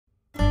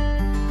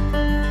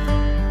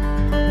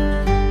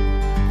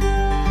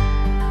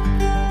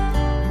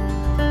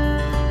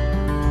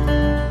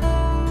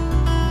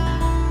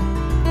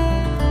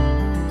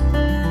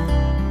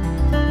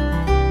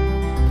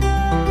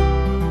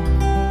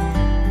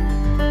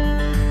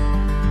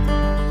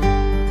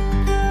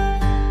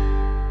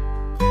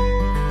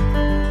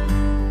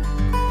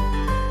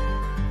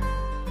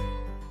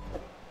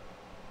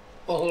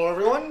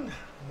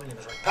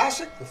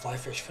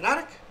FlyFish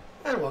Fanatic,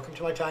 and welcome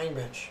to my tying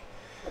bench.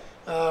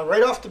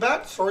 Right off the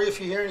bat, sorry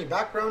if you hear any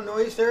background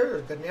noise there.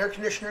 I've got an air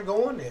conditioner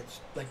going. It's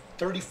like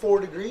 34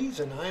 degrees,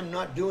 and I'm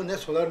not doing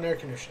this without an air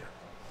conditioner.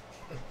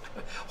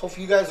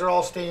 Hopefully you guys are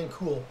all staying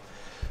cool.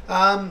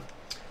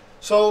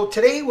 So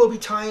today we'll be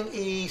tying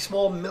a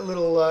small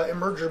little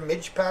emerger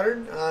midge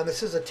pattern.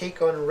 This is a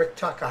take on Rick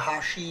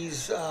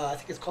Takahashi's, I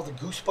think it's called the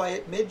Goose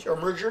Biot Midge or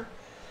Merger.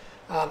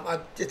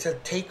 It's a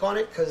take on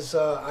it because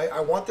I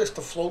want this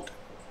to float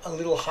a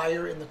little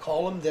higher in the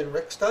column than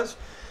Rick's does.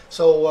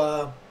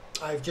 So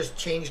I've just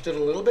changed it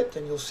a little bit,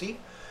 and you'll see.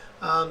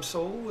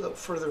 So without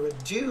further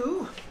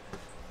ado,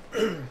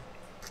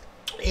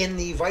 in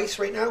the vise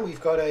right now we've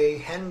got a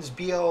Hends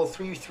BL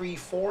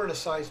 334 in a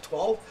size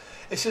 12.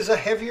 This is a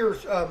heavier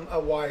a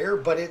wire,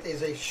 but it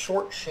is a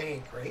short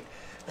shank, right?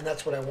 And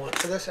that's what I want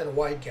for this, and a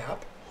wide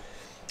gap.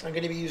 I'm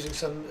going to be using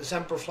some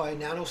Semperfli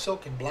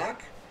Nanosilk in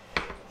black.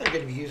 I'm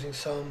going to be using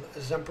some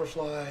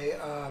Semperfli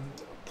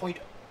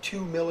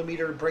 0.2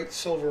 millimeter bright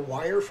silver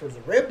wire for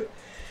the rib.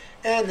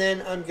 And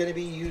then I'm going to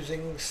be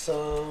using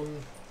some,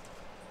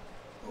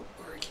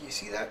 where can you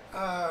see that?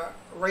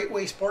 Right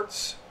Way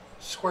Sports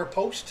square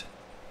post.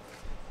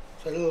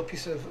 So a little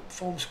piece of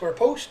foam square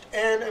post.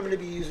 And I'm going to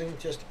be using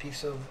just a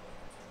piece of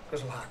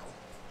Grizzly Hackle.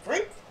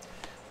 Right?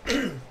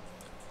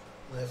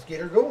 Let's get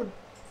her going.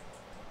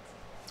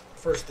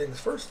 First things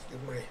first,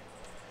 give my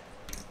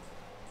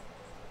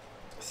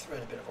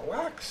thread a bit of a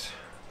wax.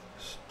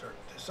 Start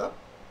this up.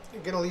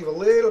 I'm going to leave a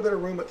little bit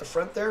of room at the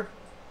front there.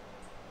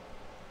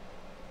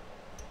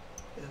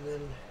 And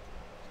then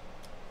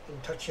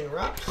in touching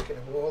wraps, going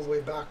to go all the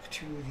way back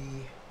to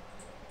the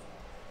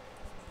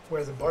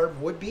where the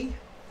barb would be.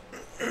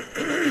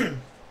 And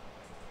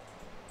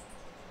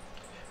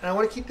I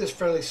want to keep this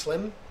fairly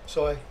slim,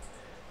 so I'm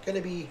going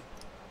to be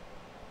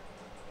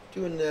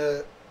doing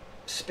the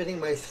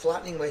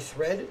flattening my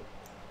thread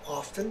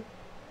often,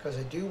 because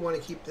I do want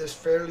to keep this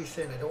fairly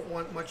thin. I don't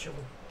want much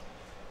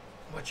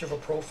of a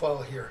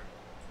profile here.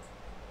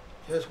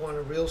 Just want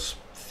a real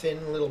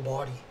thin little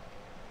body.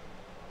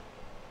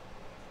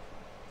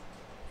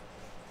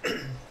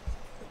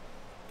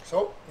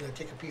 So I'm going to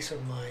take a piece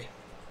of my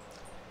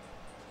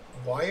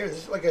wire.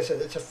 This, like I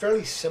said, it's a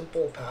fairly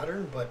simple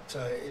pattern, but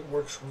it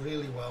works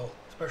really well,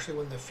 especially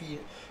when the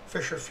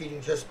fish are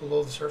feeding just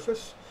below the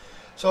surface.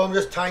 So I'm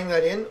just tying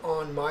that in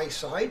on my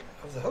side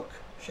of the hook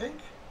shank,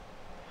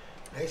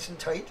 nice and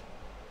tight,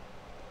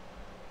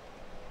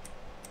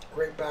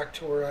 right back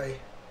to where I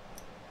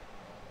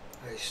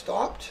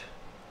stopped.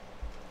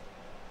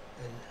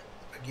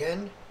 And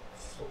again,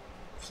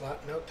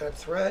 flatten out that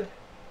thread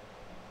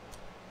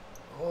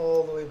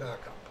all the way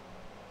back up.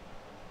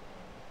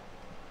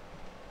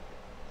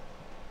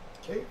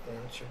 Okay,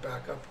 once you're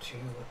back up to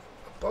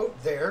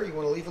about there, you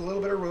want to leave a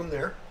little bit of room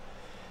there.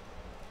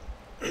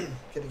 Going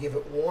to give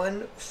it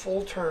one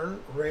full turn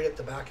right at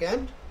the back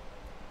end,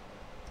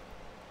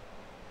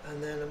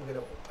 and then I'm going to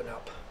open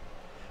up.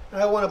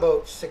 And I want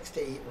about 6 to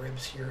 8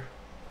 ribs here,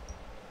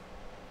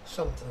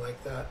 something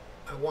like that.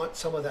 I want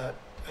some of that.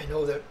 I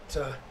know that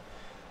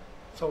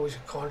it's always a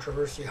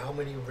controversy how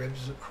many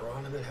ribs a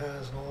chironomid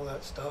has and all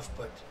that stuff,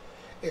 but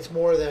it's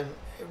more than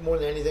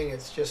anything.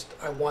 It's just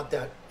I want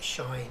that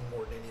shine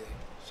more than anything.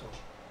 So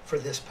for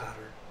this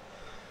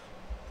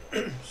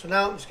pattern, so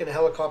now I'm just going to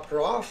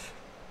helicopter off.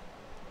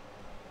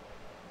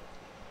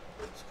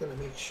 Just going to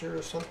make sure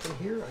of something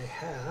here. I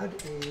had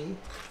a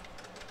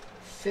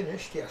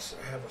finished. Yes,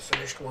 I have a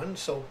finished one.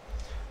 So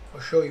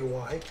I'll show you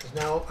why. Because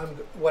now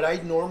what I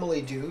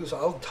normally do is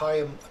I'll tie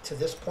them to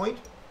this point.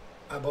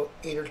 About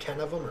 8 or 10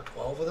 of them, or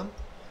 12 of them,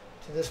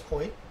 to this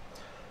point.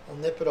 I'll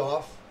nip it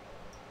off,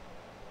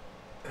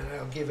 and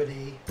I'll give it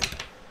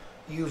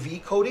a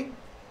UV coating.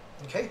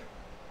 Okay.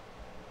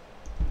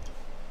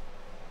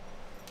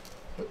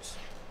 Oops.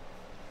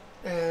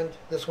 And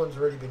this one's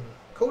already been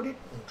coated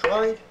and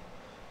dried,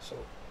 so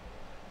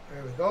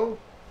there we go.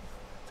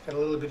 It's got a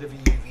little bit of a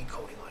UV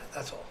coating on it.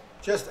 That's all.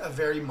 Just a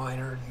very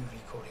minor UV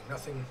coating.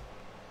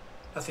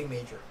 Nothing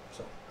major.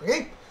 So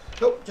okay.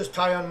 So just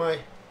tie on my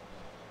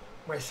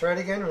thread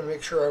again. I'm going to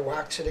make sure I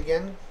wax it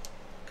again,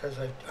 because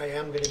I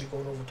am going to be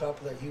going over top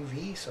of that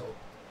UV. So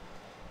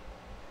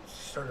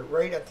start it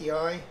right at the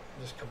eye, and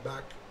just come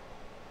back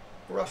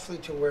roughly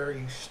to where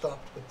you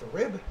stopped with the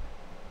rib.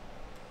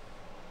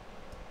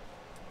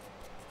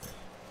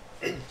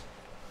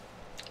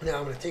 Now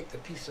I'm going to take the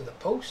piece of the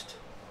post,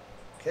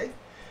 okay,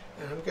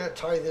 and I'm going to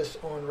tie this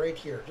on right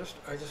here.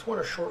 I just want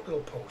a short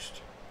little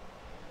post.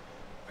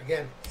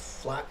 Again,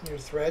 flatten your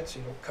thread so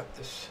you don't cut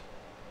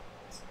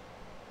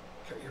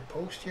your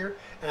post here,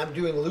 and I'm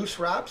doing loose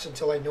wraps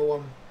until I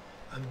know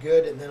I'm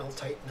good, and then I'll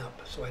tighten up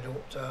so I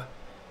don't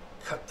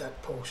cut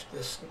that post.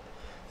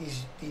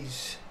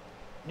 These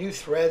new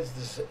threads,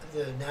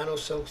 the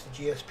Nanosilks,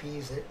 the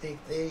GSPs,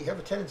 they have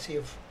a tendency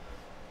of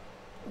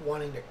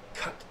wanting to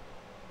cut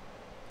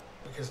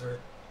because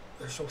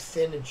they're so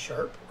thin and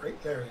sharp.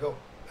 Right there you go,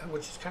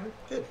 which is kind of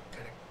good.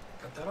 Kind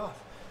of cut that off.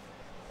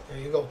 There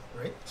you go.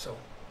 Right. So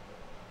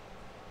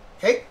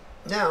okay,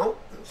 now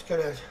I'm just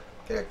gonna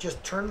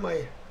just turn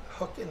my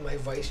hook in my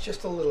vise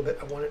just a little bit.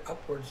 I want it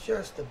upwards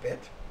just a bit.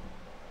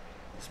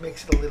 This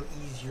makes it a little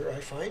easier,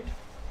 I find.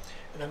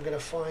 And I'm going to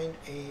find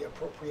a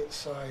appropriate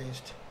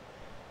sized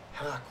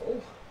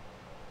hackle.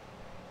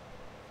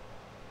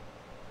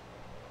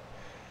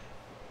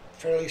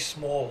 Fairly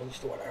small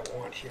is what I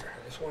want here.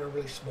 I just want a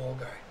really small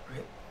guy,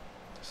 right?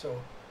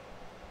 So,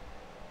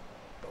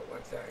 about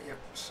like that, yep.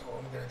 So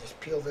I'm going to just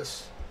peel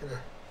this,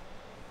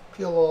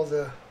 peel all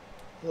the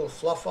little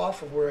fluff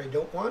off of where I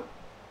don't want.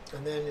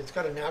 And then it's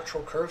got a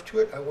natural curve to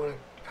it. I want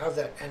to have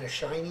that and a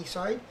shiny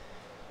side.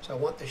 So I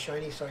want the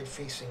shiny side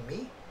facing me.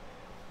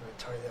 I'm going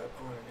to tie that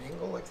on an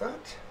angle like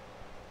that.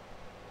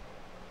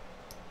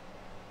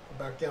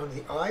 Go back down to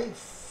the eye,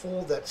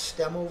 fold that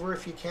stem over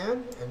if you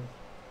can, and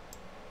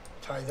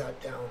tie that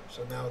down.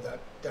 So now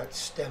that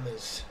stem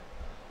is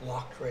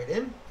locked right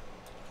in. You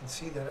can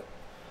see that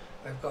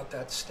I've got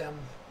that stem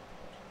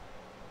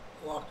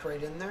locked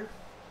right in there,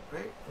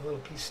 right? A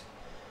little piece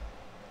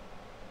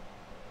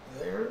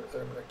there that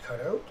I'm going to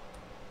cut out.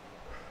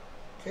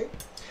 Okay,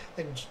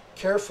 then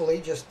carefully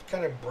just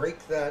kind of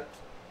break that.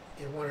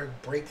 You want to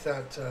break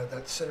that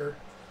center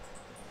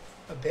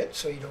a bit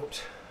so you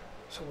don't.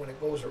 So when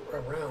it goes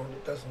around,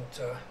 it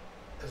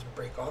doesn't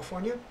break off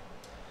on you.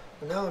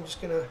 And now I'm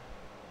just going to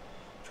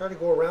try to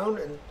go around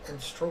and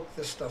stroke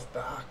this stuff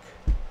back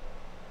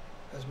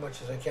as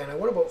much as I can. I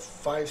want about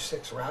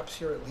 5-6 wraps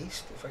here at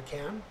least, if I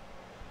can,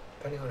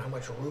 depending on how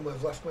much room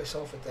I've left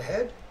myself at the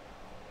head.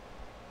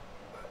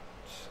 But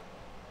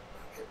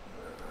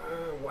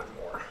one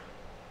more.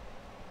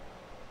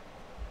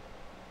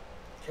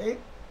 Okay.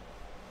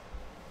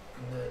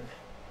 And then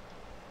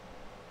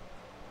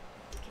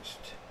just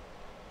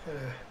kind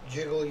of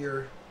jiggle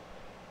your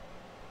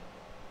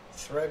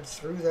thread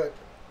through that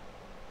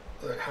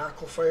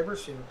hackle fiber,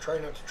 so you try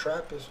not to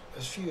trap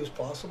as few as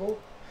possible.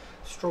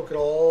 Stroke it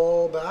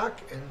all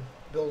back and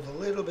build a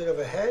little bit of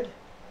a head.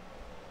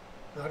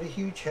 Not a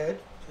huge head,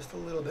 just a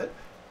little bit.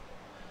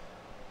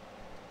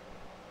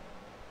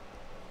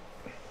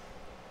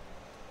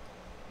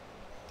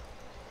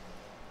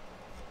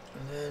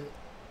 And then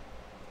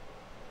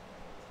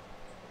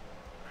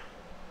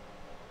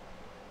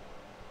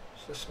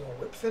just a small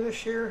whip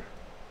finish here.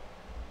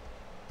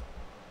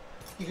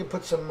 You can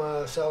put some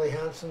Sally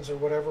Hansen's or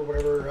whatever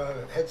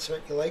head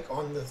cement you like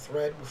on the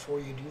thread before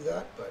you do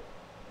that, but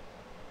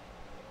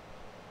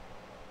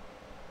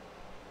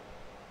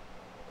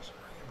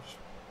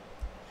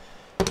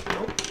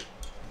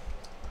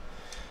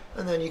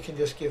and then you can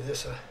just give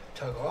this a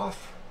tug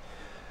off,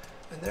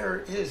 and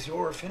there is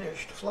your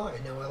finished fly.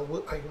 Now I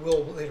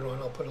will later on,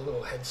 I'll put a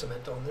little head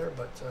cement on there,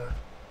 but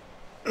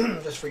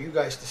just for you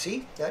guys to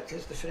see, that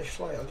is the finished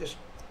fly. I'll just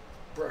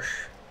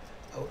brush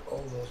out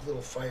all those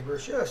little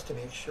fibers just to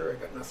make sure I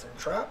got nothing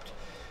trapped.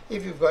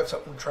 If you've got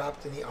something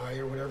trapped in the eye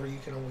or whatever, you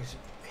can always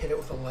hit it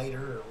with a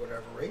lighter or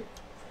whatever, right?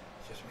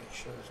 Just make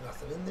sure there's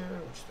nothing in there,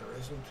 which there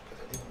isn't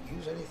because I didn't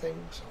use anything.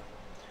 So,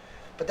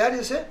 but that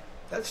is it.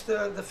 That's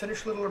the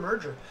finished little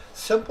emerger.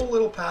 Simple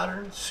little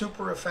pattern,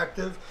 super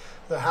effective.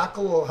 The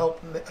hackle will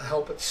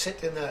help it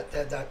sit in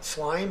that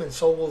slime, and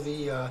so will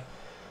the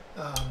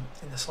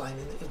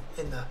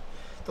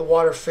the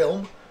water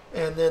film.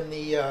 And then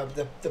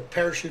the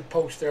parachute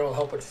post there will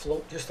help it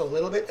float just a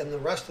little bit, and the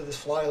rest of this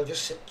fly will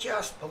just sit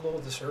just below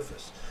the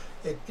surface.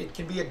 It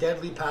can be a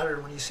deadly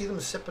pattern. When you see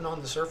them sipping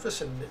on the surface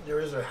and there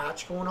is a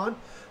hatch going on,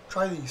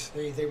 try these.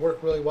 They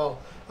work really well.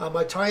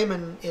 I tie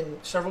them in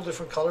several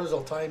different colors.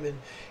 I'll tie them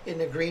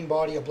in a green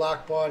body, a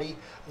black body.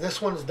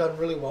 This one's done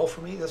really well for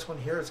me. This one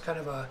here is kind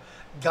of a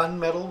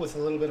gunmetal with a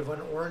little bit of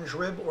an orange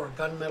rib, or a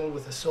gunmetal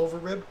with a silver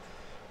rib.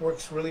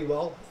 Works really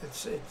well.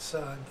 It's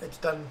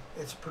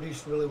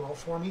produced really well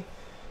for me.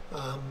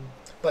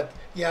 But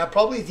yeah,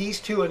 probably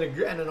these two and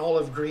an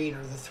olive green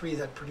are the three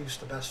that produce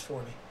the best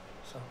for me.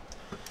 So,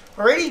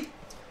 alrighty.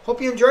 Hope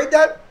you enjoyed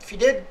that. If you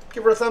did,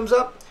 give her a thumbs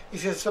up.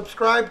 If you've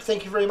subscribed,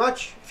 thank you very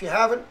much. If you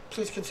haven't,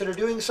 please consider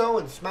doing so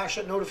and smash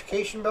that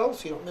notification bell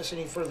so you don't miss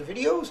any further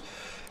videos.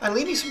 And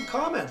leave me some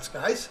comments,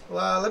 guys.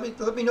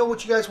 Let me know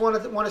what you guys want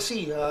to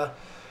see.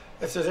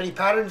 If there's any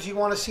patterns you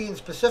want to see in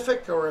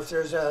specific, or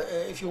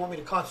if you want me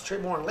to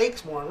concentrate more on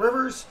lakes, more on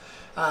rivers,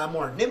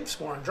 more on nymphs,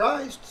 more on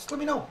dries, just let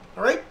me know.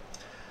 All right?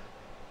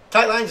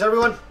 Tight lines,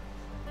 everyone.